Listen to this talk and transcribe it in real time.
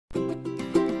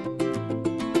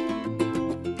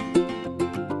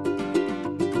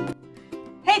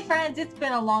friends, it's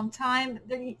been a long time.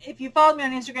 If you follow me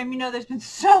on Instagram, you know there's been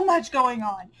so much going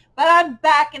on. But I'm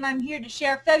back and I'm here to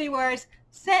share February's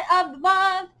scent of the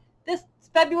month. This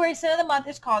February scent of the month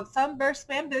is called Sunburst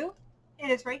Bamboo. It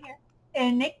is right here.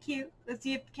 Isn't it cute? Let's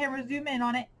see if the camera zoom in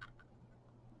on it.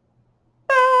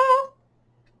 Boom!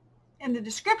 And the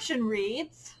description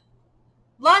reads,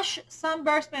 Lush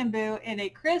Sunburst Bamboo in a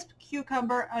crisp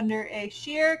cucumber under a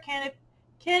sheer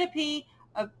canopy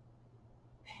of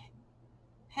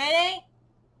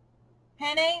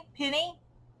peony,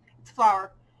 it's a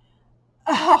flower,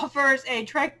 offers a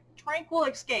tranquil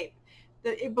escape.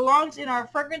 It belongs in our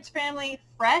fragrance family,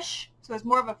 fresh, so it's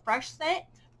more of a fresh scent.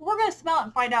 But we're going to smell it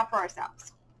and find out for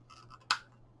ourselves.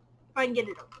 If I can get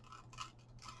it open.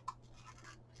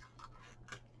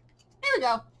 There we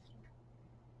go.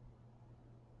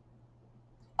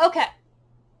 Okay.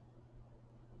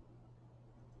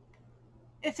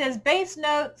 It says base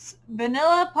notes,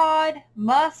 vanilla pod,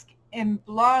 musk, and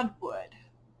blonde wood.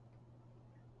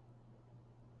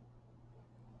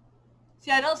 See,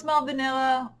 I don't smell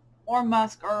vanilla or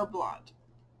musk or blonde.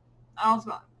 I don't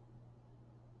smell it.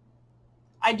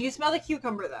 I do smell the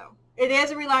cucumber though. It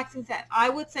is a relaxing scent. I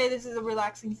would say this is a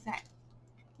relaxing scent.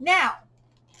 Now,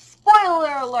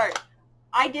 spoiler alert.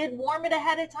 I did warm it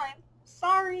ahead of time.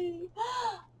 Sorry.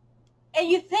 And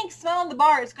you think smelling the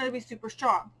bar is going to be super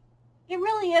strong. It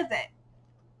really isn't.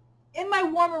 In my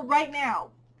warmer right now,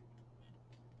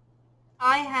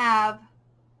 I have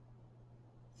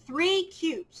 3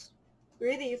 cubes.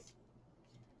 3 of these.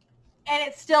 And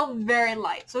it's still very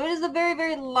light. So it is a very,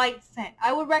 very light scent.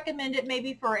 I would recommend it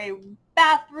maybe for a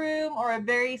bathroom or a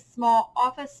very small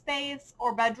office space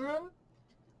or bedroom.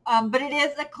 But it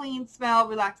is a clean smell,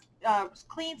 relaxing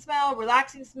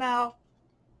smell.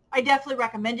 I definitely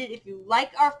recommend it if you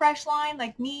like our fresh line,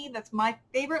 like me. That's my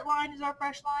favorite line is our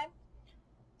fresh line.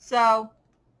 So,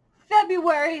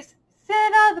 February's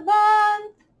scent of the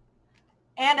month.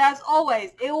 And as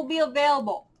always, it will be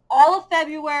available all of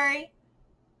February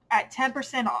at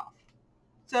 10% off.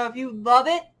 So if you love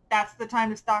it, that's the time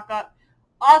to stock up.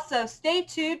 Also, stay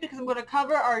tuned because I'm going to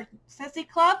cover our Scentsy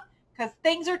Club because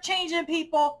things are changing,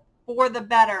 people, for the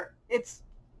better. It's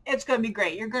going to be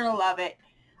great. You're going to love it.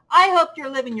 I hope you're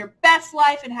living your best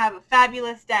life and have a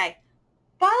fabulous day.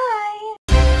 Bye.